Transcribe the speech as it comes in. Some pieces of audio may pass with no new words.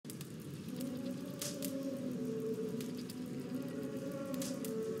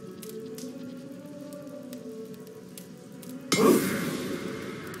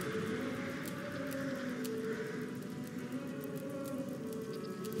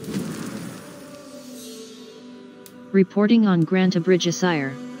Reporting on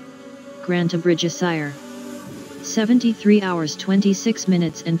Grantebridgescire. Grantebridgescire. 73 hours 26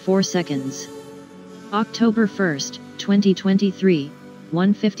 minutes and 4 seconds. October 1st, 2023,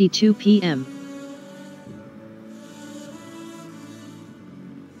 1:52 p.m.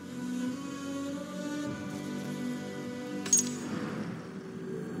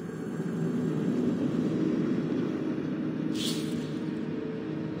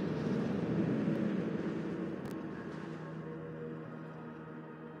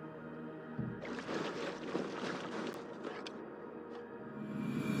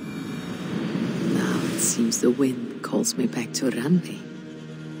 Seems the wind calls me back to Randi.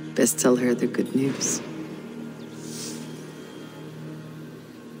 Best tell her the good news.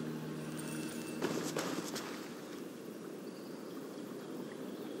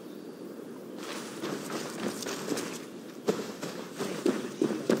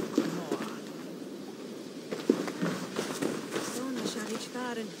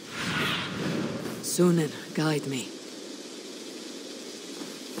 Sunan, guide me.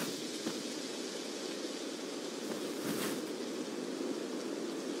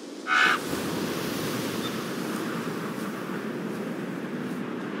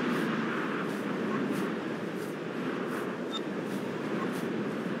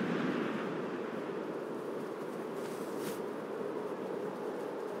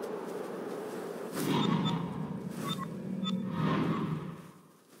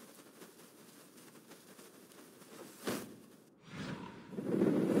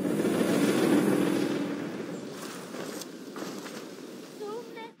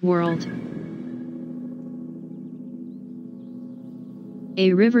 World.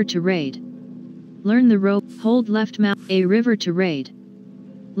 A river to raid. Learn the rope. Hold left mouse. A river to raid.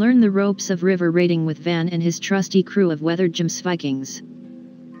 Learn the ropes of river raiding with Van and his trusty crew of weathered James Vikings.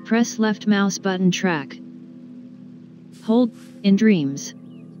 Press left mouse button track. Hold in dreams.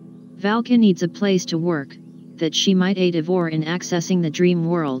 Valka needs a place to work, that she might aid Ivor in accessing the dream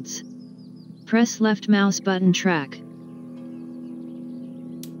worlds. Press left mouse button track.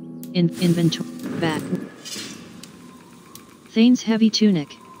 Inventory. Back. Thane's heavy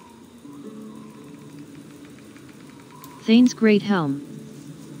tunic. Thane's great helm.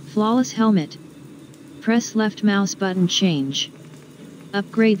 Flawless helmet. Press left mouse button change.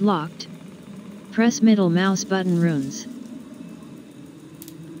 Upgrade locked. Press middle mouse button runes.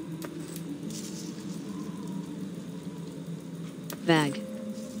 Bag.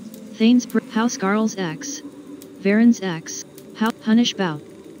 Thane's House Garl's X. Varen's X. Punish Bow.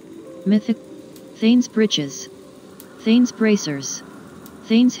 Mythic. Thane's breeches. Thane's bracers.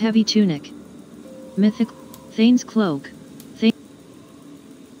 Thane's heavy tunic. Mythic. Thane's cloak. Thane.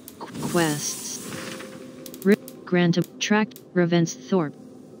 Quests. Grantebridgescire. Tract. Ravensthorpe.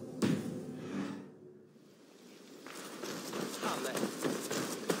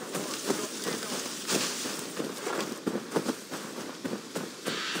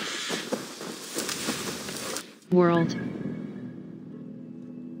 World.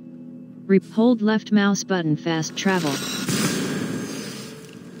 Hold left mouse button fast travel.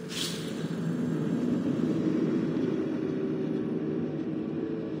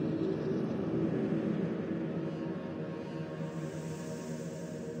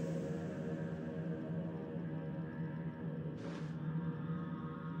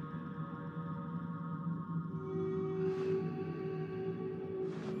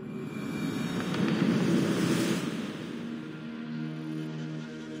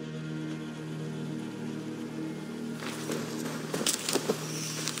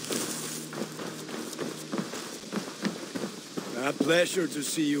 A pleasure to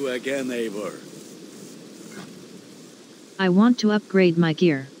see you again, Eivor. I want to upgrade my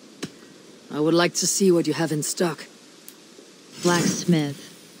gear. I would like to see what you have in stock. Blacksmith.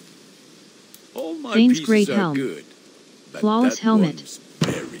 All my Thane's pieces great are helm. good, but Flawless that helmet. one's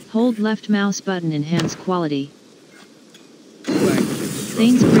very Hold good. left mouse button enhance quality. Thank you for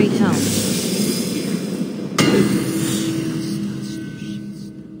Thane's trusting great me. helm.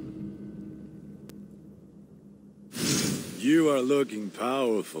 You are looking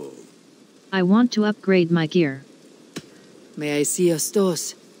powerful. I want to upgrade my gear. May I see your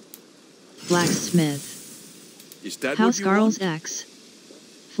stores? Blacksmith. Is that House what you Garl's want? X.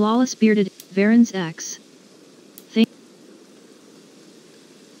 Flawless bearded. Varen's X. Thane.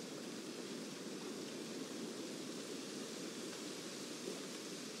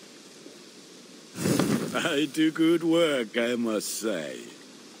 I do good work, I must say.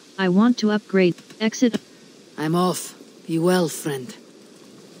 I want to upgrade. Exit. I'm off. Be well, friend.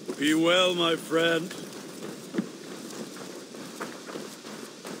 Be well, my friend.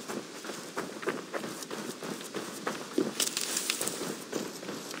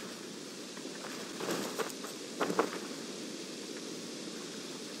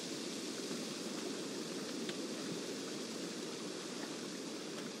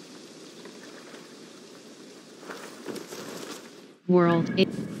 World.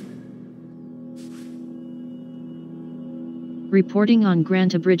 Reporting on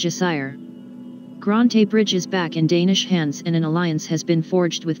Grantebridgescire. Grantebridge is back in Danish hands and an alliance has been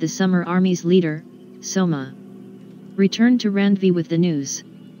forged with the Summer Army's leader, Soma. Return to Randvi with the news.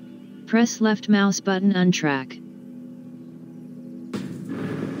 Press left mouse button untrack.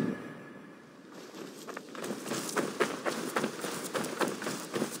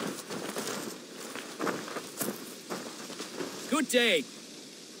 Good day.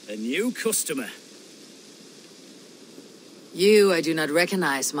 A new customer. You I do not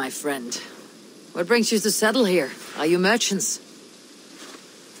recognize, my friend. What brings you to settle here? Are you merchants?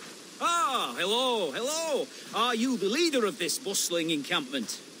 Ah, hello, hello. Are you the leader of this bustling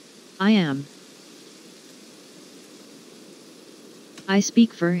encampment? I am. I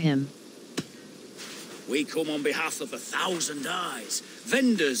speak for him. We come on behalf of 1,000 Eyes,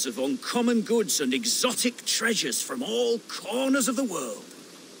 vendors of uncommon goods and exotic treasures from all corners of the world.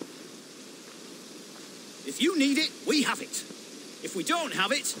 If you need it, we have it. If we don't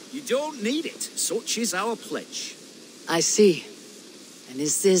have it, you don't need it. Such is our pledge. I see. And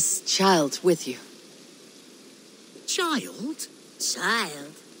is this child with you? Child?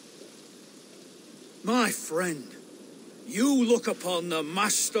 Child? My friend, you look upon the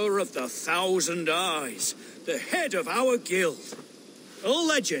master of the 1,000 Eyes, the head of our guild, a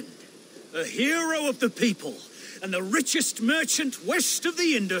legend, a hero of the people, and the richest merchant west of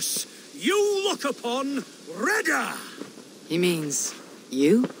the Indus. You look upon Reda! He means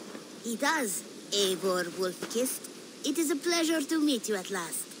you? He does, Eivor Wolf-Kissed. It is a pleasure to meet you at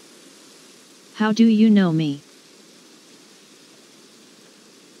last. How do you know me?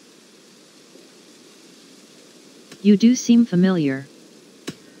 You do seem familiar.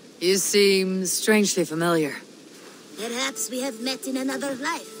 You seem strangely familiar. Perhaps we have met in another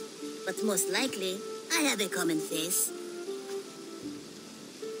life, but most likely, I have a common face.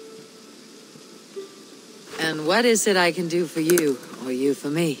 And what is it I can do for you, or you for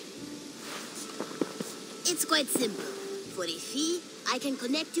me? It's quite simple. For a fee, I can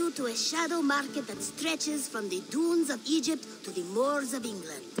connect you to a shadow market that stretches from the dunes of Egypt to the moors of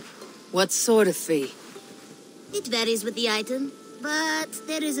England. What sort of fee? It varies with the item, but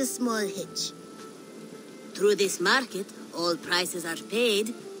there is a small hitch. Through this market, all prices are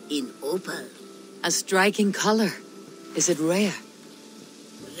paid in opal. A striking color. Is it rare?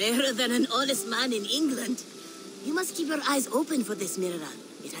 Rarer than an honest man in England. You must keep your eyes open for this mineral.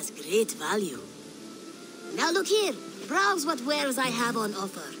 It has great value. Now look here. Browse what wares I have on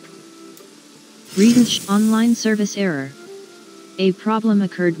offer. Reach online service error. A problem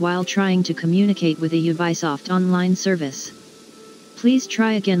occurred while trying to communicate with a Ubisoft online service. Please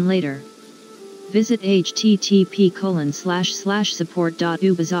try again later. Visit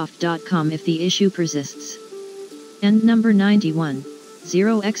http://support.ubisoft.com if the issue persists. End number 91,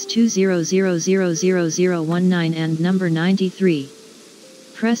 0x20000019 and number 93.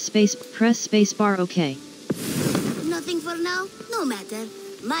 Press spacebar OK. Nothing for now? No matter.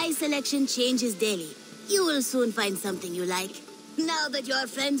 My selection changes daily. You will soon find something you like. Now that you are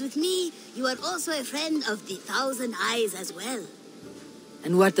friends with me, you are also a friend of the 1,000 Eyes as well.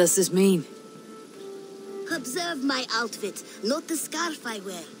 And what does this mean? Observe my outfit, note the scarf I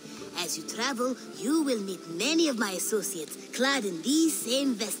wear. As you travel, you will meet many of my associates, clad in these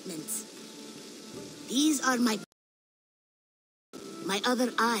same vestments. These are my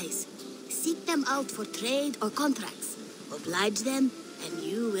other eyes. Seek them out for trade or contracts. Oblige them, and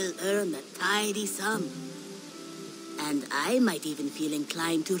you will earn a tidy sum. And I might even feel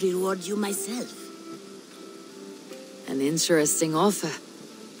inclined to reward you myself. An interesting offer.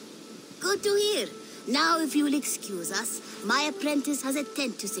 Good to hear. Now, if you will excuse us, my apprentice has a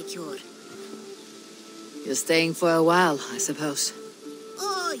tent to secure. You're staying for a while, I suppose.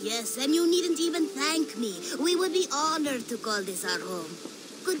 Oh, yes, and you needn't even thank me. We would be honored to call this our home.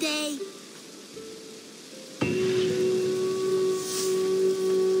 Good day.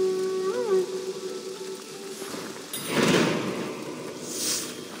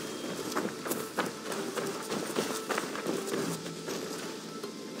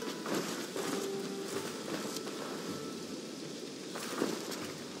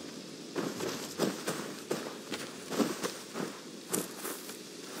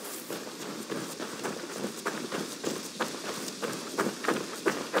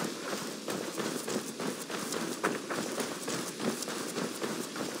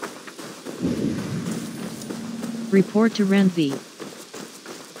 Report to Randvi.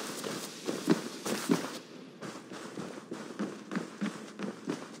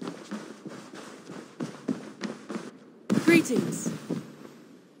 Greetings.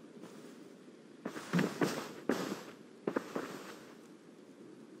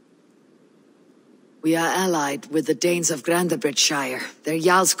 We are allied with the Danes of Grantebridgescire. Their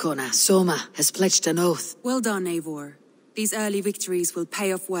Jarlskona, Soma, has pledged an oath. Well done, Eivor. These early victories will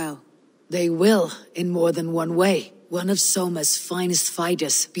pay off well. They will, in more than one way. One of Soma's finest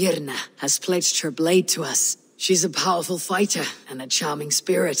fighters, Birna, has pledged her blade to us. She's a powerful fighter and a charming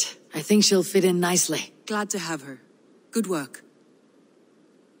spirit. I think she'll fit in nicely. Glad to have her. Good work.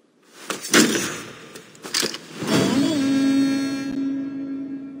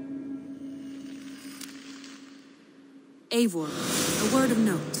 Eivor, a word of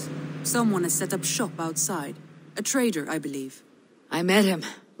note. Someone has set up shop outside. A trader, I believe. I met him,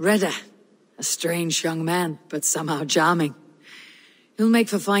 Reda. A strange young man, but somehow charming. He'll make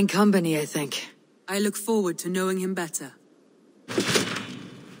for fine company, I think. I look forward to knowing him better.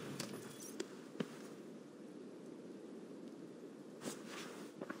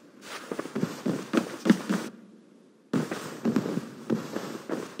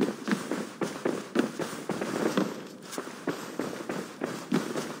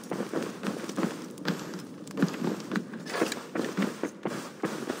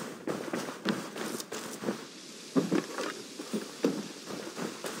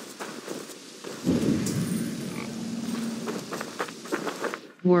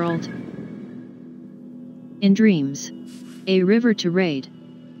 World. In dreams. A river to raid.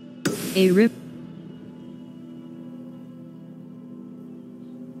 A rip.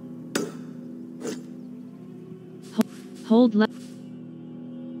 Hold left.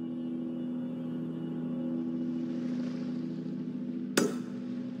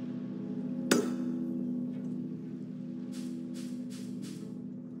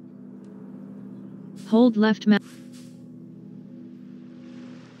 Hold left mouse.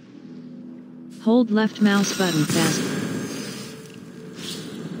 Hold left mouse button fast.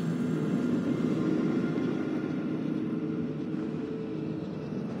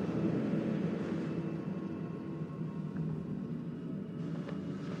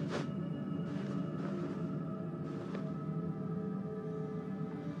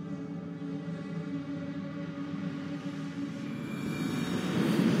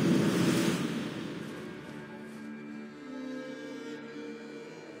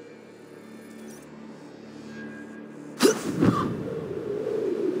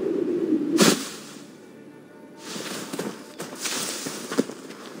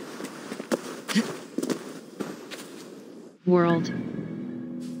 World.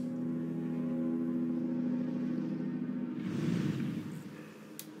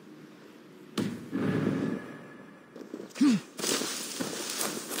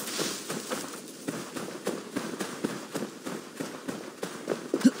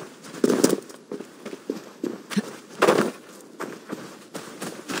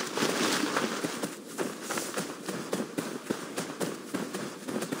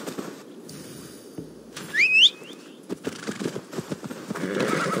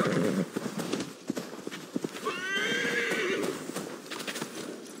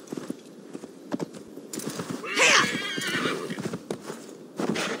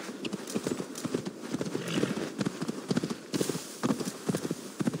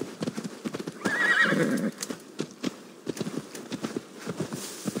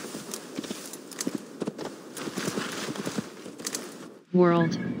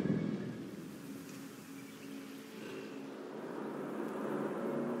 World.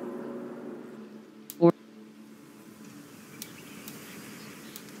 Or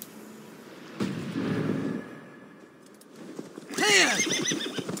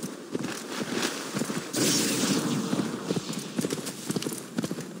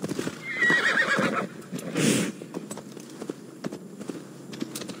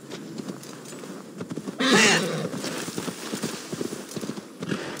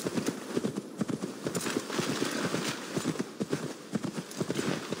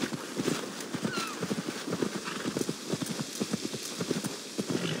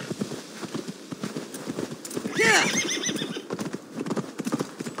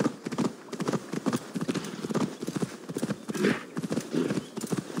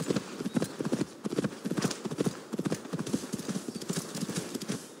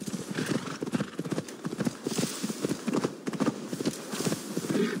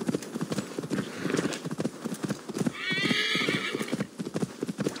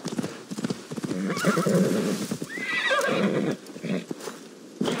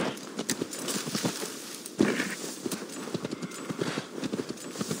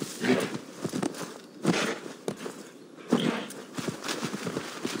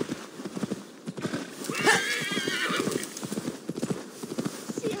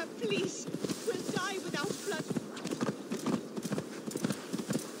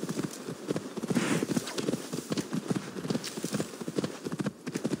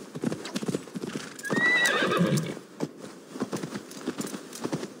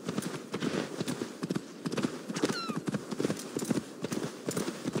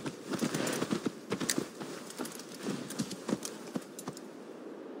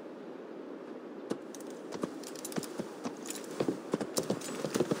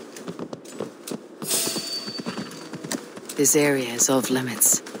This area is off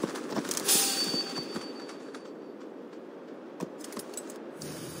limits.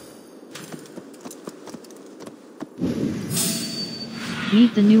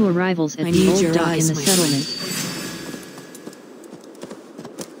 Meet the new arrivals at the old dock in the my settlement.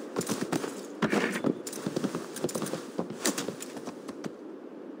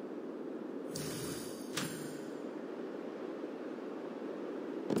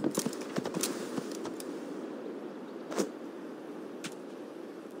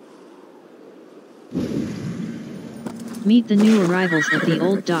 Meet the new arrivals at the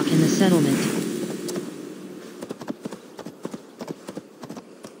old dock in the settlement.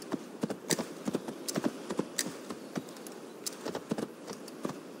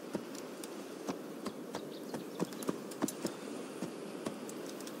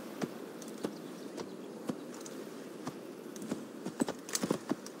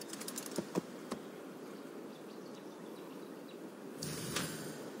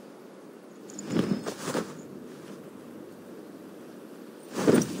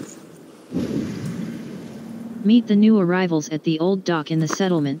 Meet the new arrivals at the old dock in the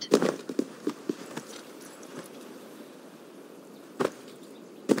settlement.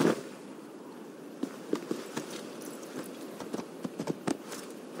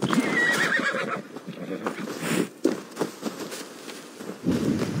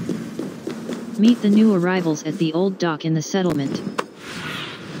 Meet the new arrivals at the old dock in the settlement.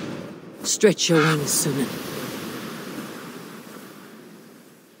 Stretch your wings, Sunan.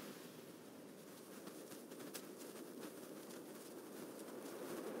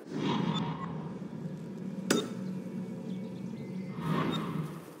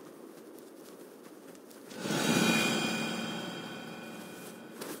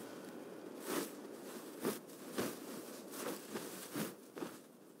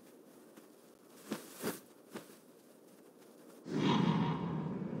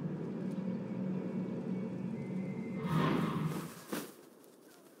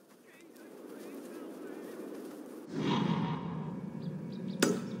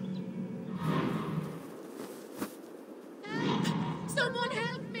 Someone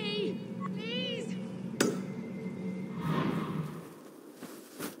help me! Please!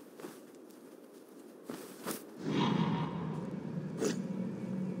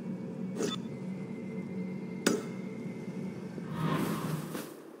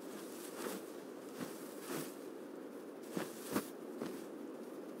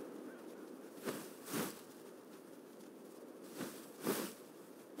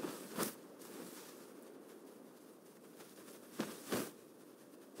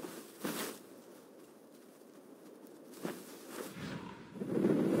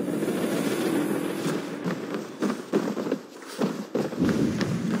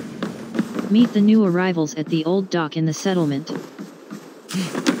 Meet the new arrivals at the old dock in the settlement.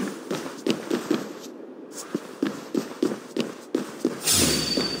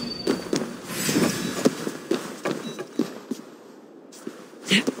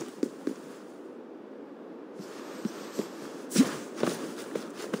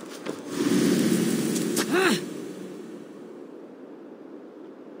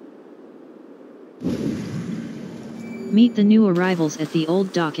 Meet the new arrivals at the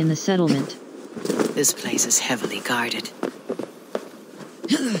old dock in the settlement. This place is heavily guarded.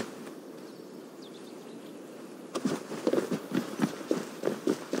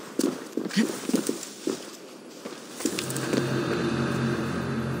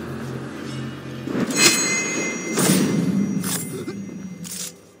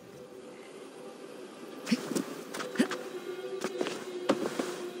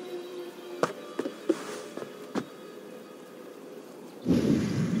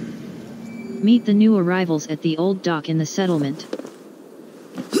 Meet the new arrivals at the old dock in the settlement.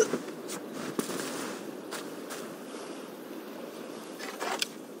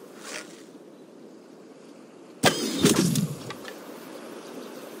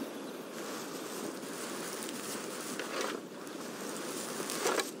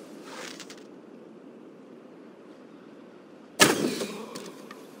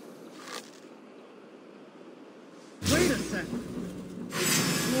 Wait a second!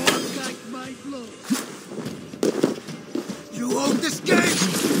 More like my blow! You own this game!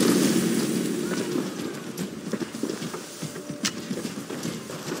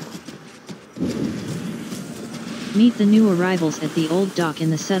 Meet the new arrivals at the old dock in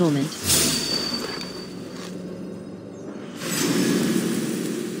the settlement.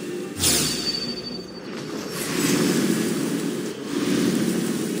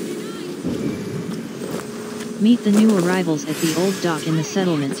 Meet the new arrivals at the old dock in the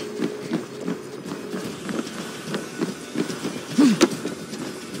settlement.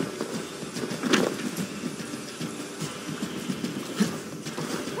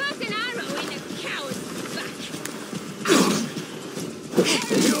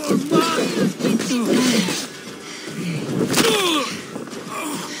 You're mine!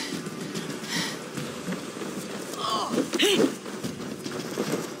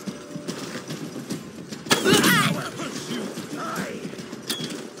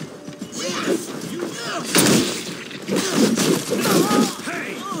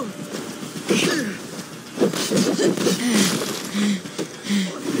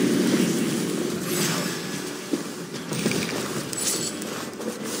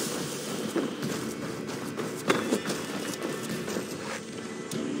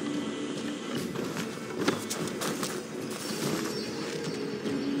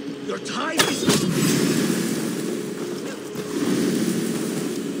 Your time is...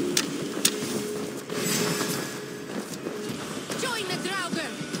 Join the Draugr!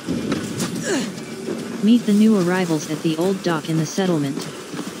 Meet the new arrivals at the old dock in the settlement.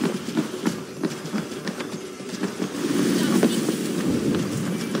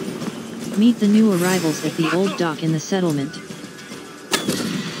 Meet the new arrivals at the old dock in the settlement.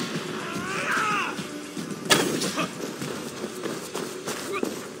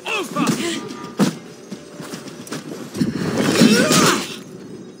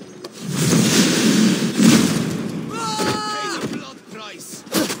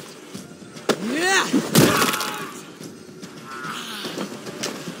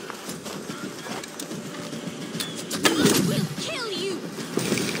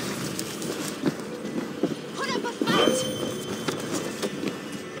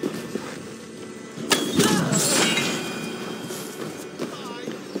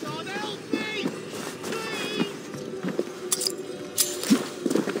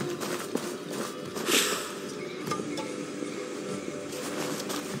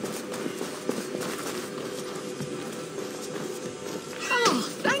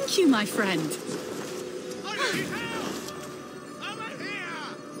 Thank you, my friend.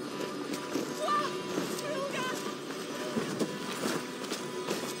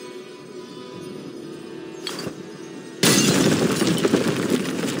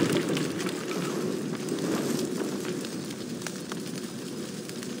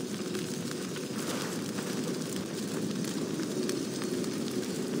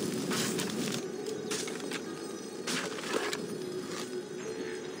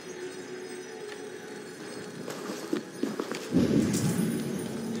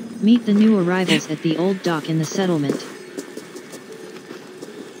 Meet the new arrivals at the old dock in the settlement.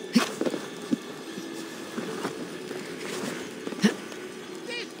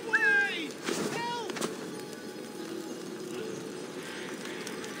 This way! Help!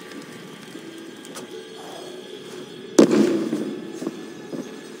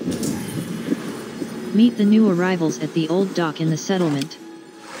 Meet the new arrivals at the old dock in the settlement.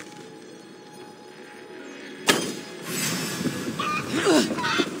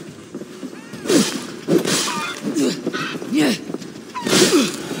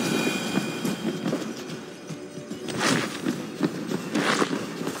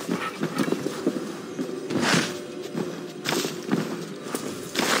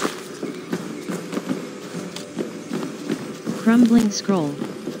 Crumbling Scroll.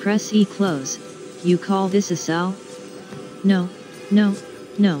 Press E close. You call this a cell? No, no,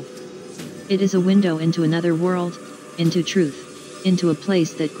 no. It is a window into another world, into truth, into a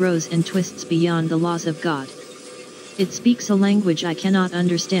place that grows and twists beyond the laws of God. It speaks a language I cannot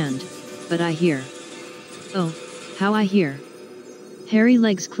understand, but I hear. Oh, how I hear. Hairy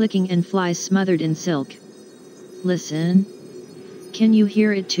legs clicking and flies smothered in silk. Listen. Can you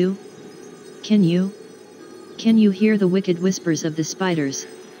hear it too? Can you? Can you hear the wicked whispers of the spiders,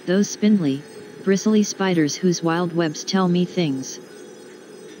 those spindly, bristly spiders whose wild webs tell me things?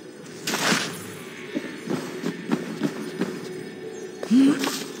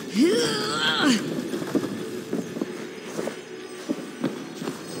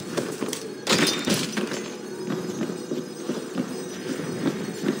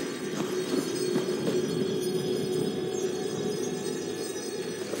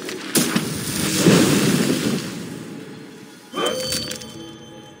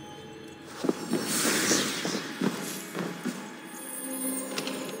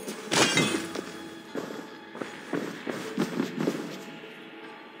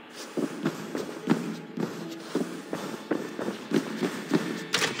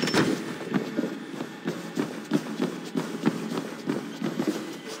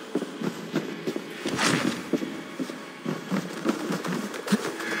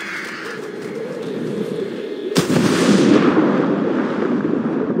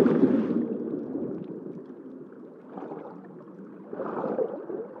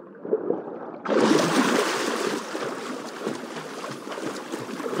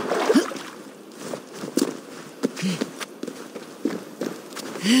 What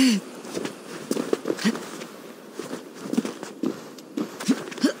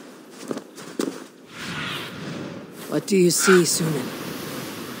do you see, Sunan?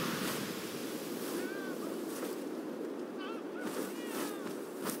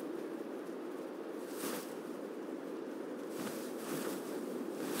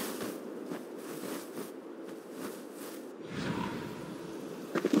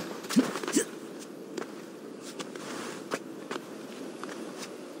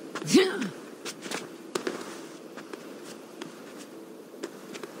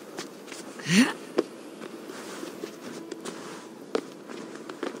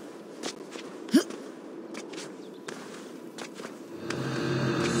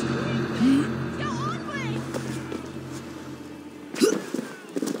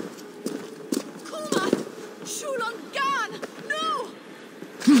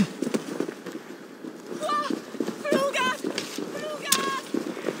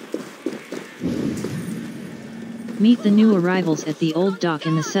 Meet the new arrivals at the old dock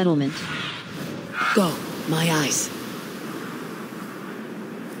in the settlement. Go, my eyes.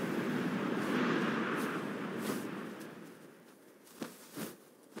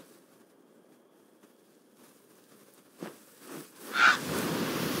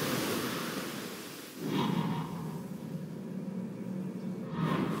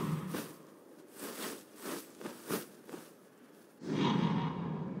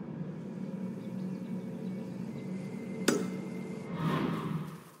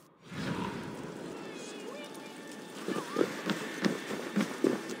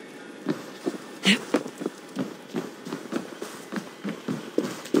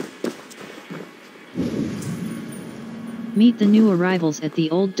 Meet the new arrivals at the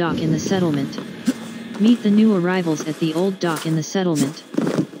old dock in the settlement. Meet the new arrivals at the old dock in the settlement.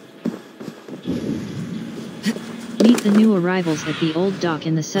 Meet the new arrivals at the old dock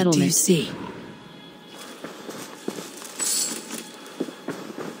in the settlement. What do you see?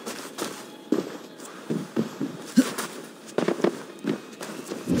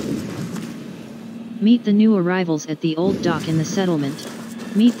 Meet the new arrivals at the old dock in the settlement.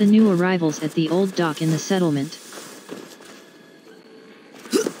 Meet the new arrivals at the old dock in the settlement.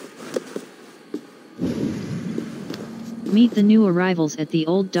 Meet the new arrivals at the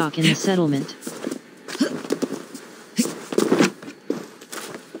old dock in the settlement.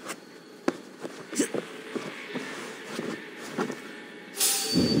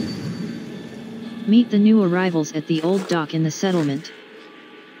 Meet the new arrivals at the old dock in the settlement.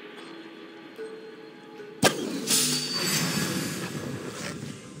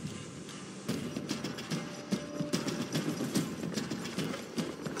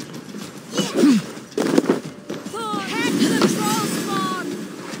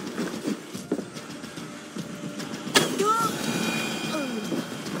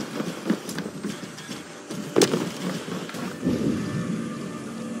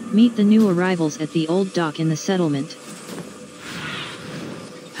 Meet the new arrivals at the old dock in the settlement.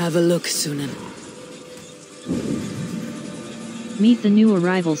 Have a look, Sunan. Meet the new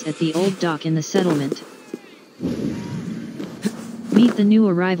arrivals at the old dock in the settlement. Meet the new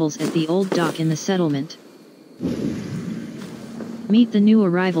arrivals at the old dock in the settlement. Meet the new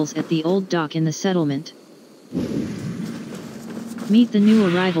arrivals at the old dock in the settlement. Meet the new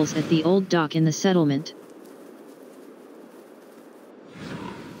arrivals at the old dock in the settlement.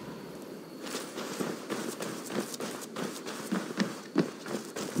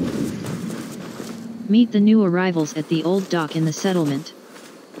 Meet the new arrivals at the old dock in the settlement.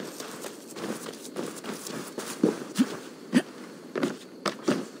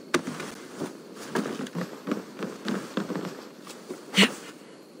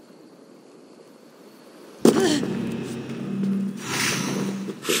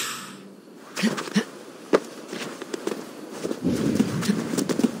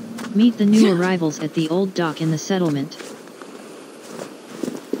 Meet the new arrivals at the old dock in the settlement.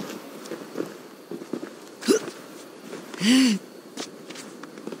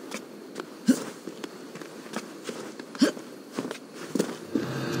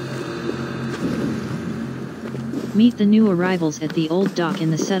 Meet the new arrivals at the old dock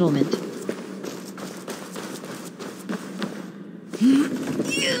in the settlement.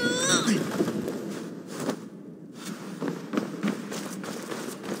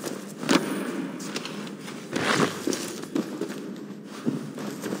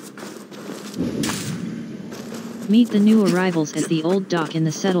 Meet the new arrivals at the old dock in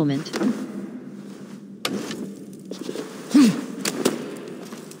the settlement.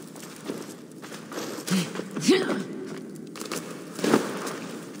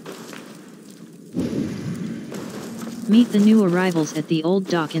 Meet the new arrivals at the old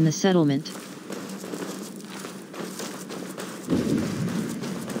dock in the settlement.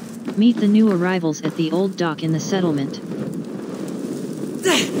 Meet the new arrivals at the old dock in the settlement.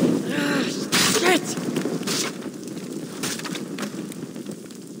 Shit!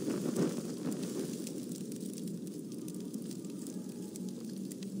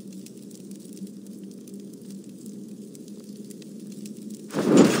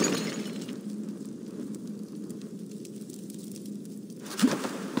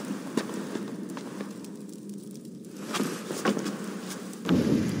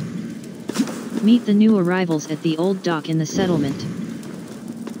 Meet the new arrivals at the old dock in the settlement.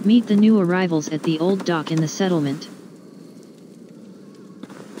 Meet the new arrivals at the old dock in the settlement.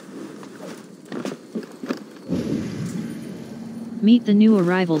 Meet the new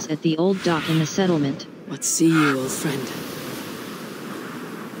arrivals at the old dock in the settlement. What see you, old friend?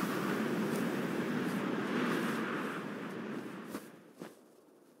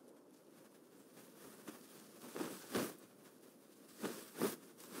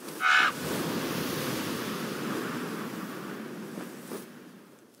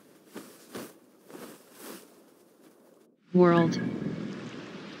 World.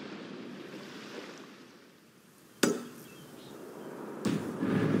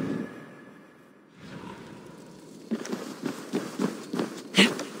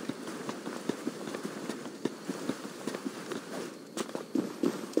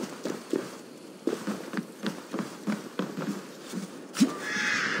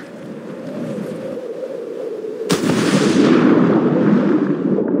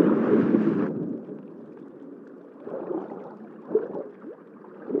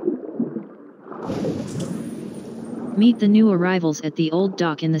 Meet the new arrivals at the old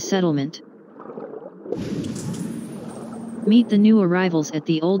dock in the settlement. Meet the new arrivals at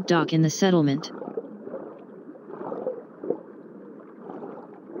the old dock in the settlement.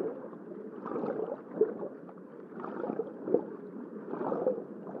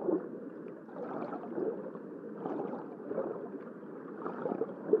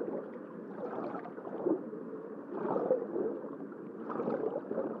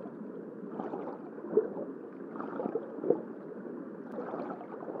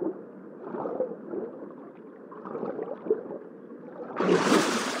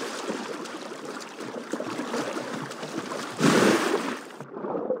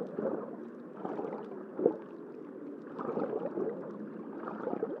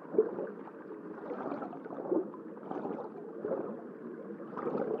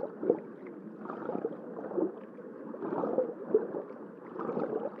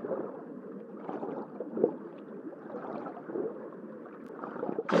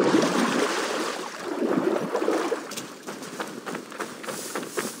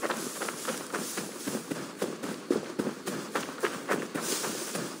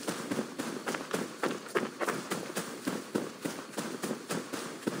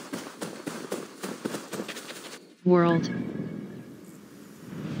 World.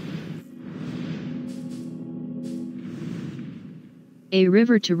 A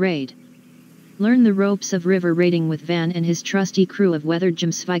river to raid. Learn the ropes of river raiding with Van and his trusty crew of weathered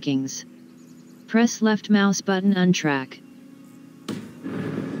Vikings. Press left mouse button untrack.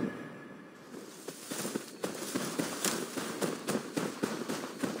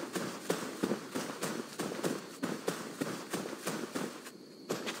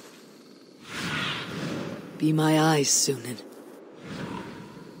 Be my eyes, Sunan.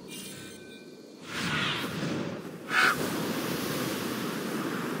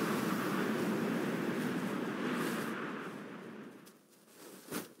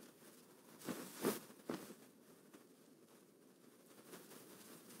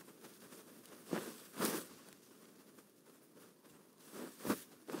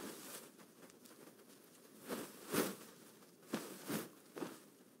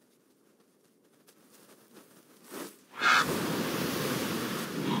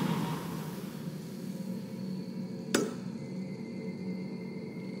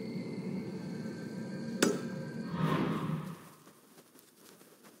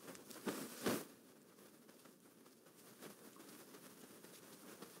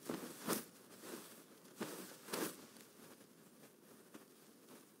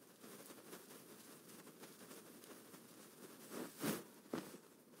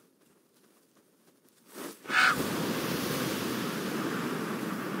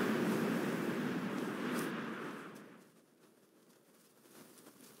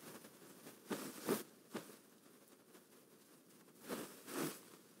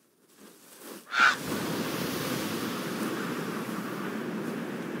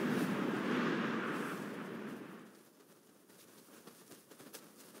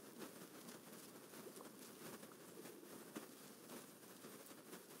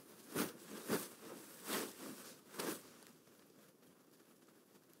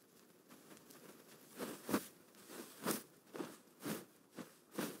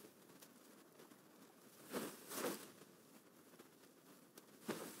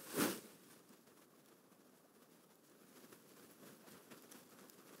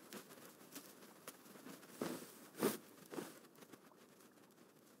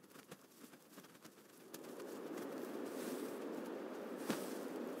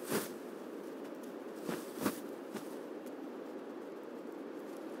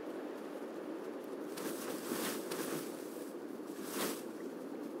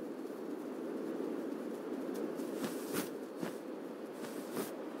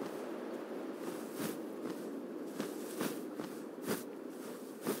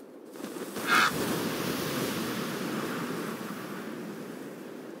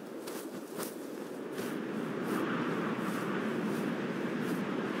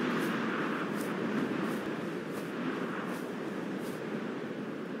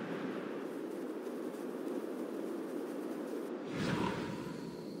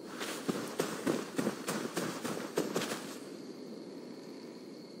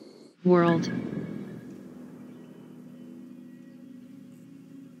 World.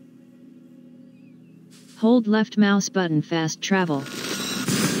 Hold left mouse button fast travel.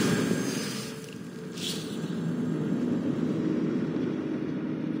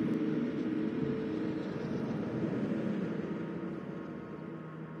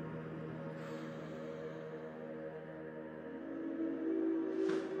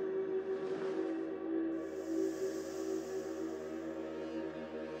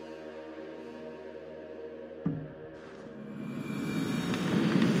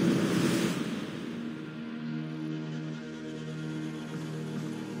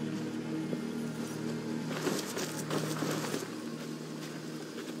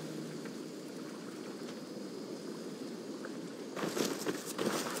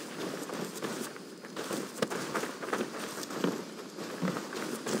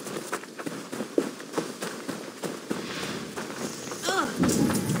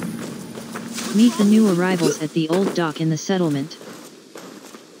 Meet the new arrivals at the old dock in the settlement.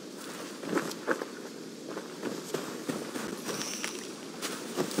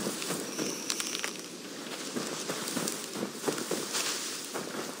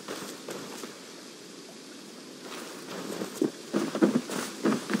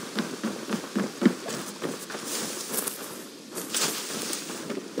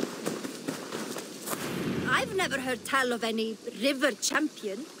 I've never heard tell of any river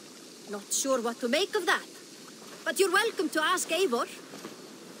champion. Not sure what to make of that. But you're welcome to ask Eivor.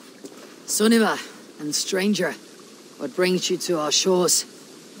 Sunniva, and stranger, what brings you to our shores?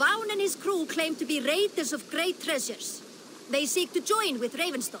 Vaun and his crew claim to be raiders of great treasures. They seek to join with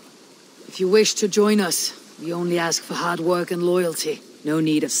Ravensthorpe. If you wish to join us, we only ask for hard work and loyalty. No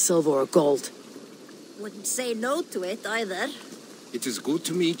need of silver or gold. Wouldn't say no to it either. It is good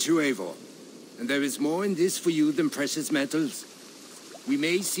to meet you, Eivor. And there is more in this for you than precious metals. We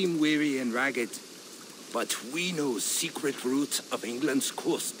may seem weary and ragged, but we know secret routes of England's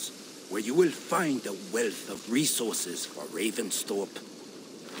coasts, where you will find a wealth of resources for Ravensthorpe.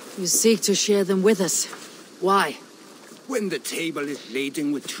 You seek to share them with us. Why? When the table is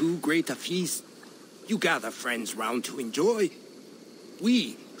laden with too great a feast, you gather friends round to enjoy.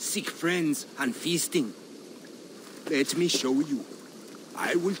 We seek friends and feasting. Let me show you.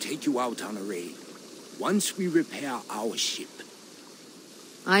 I will take you out on a raid, once we repair our ship.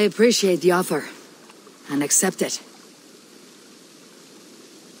 I appreciate the offer, and accept it.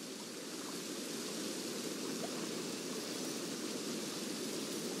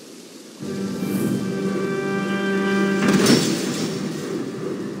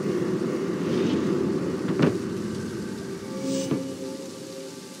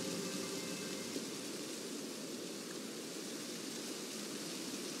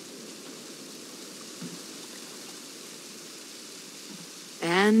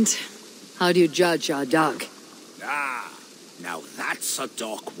 And how do you judge our dock? Ah, now that's a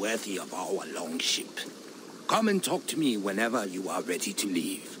dock worthy of our longship. Come and talk to me whenever you are ready to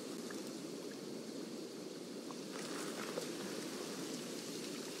leave.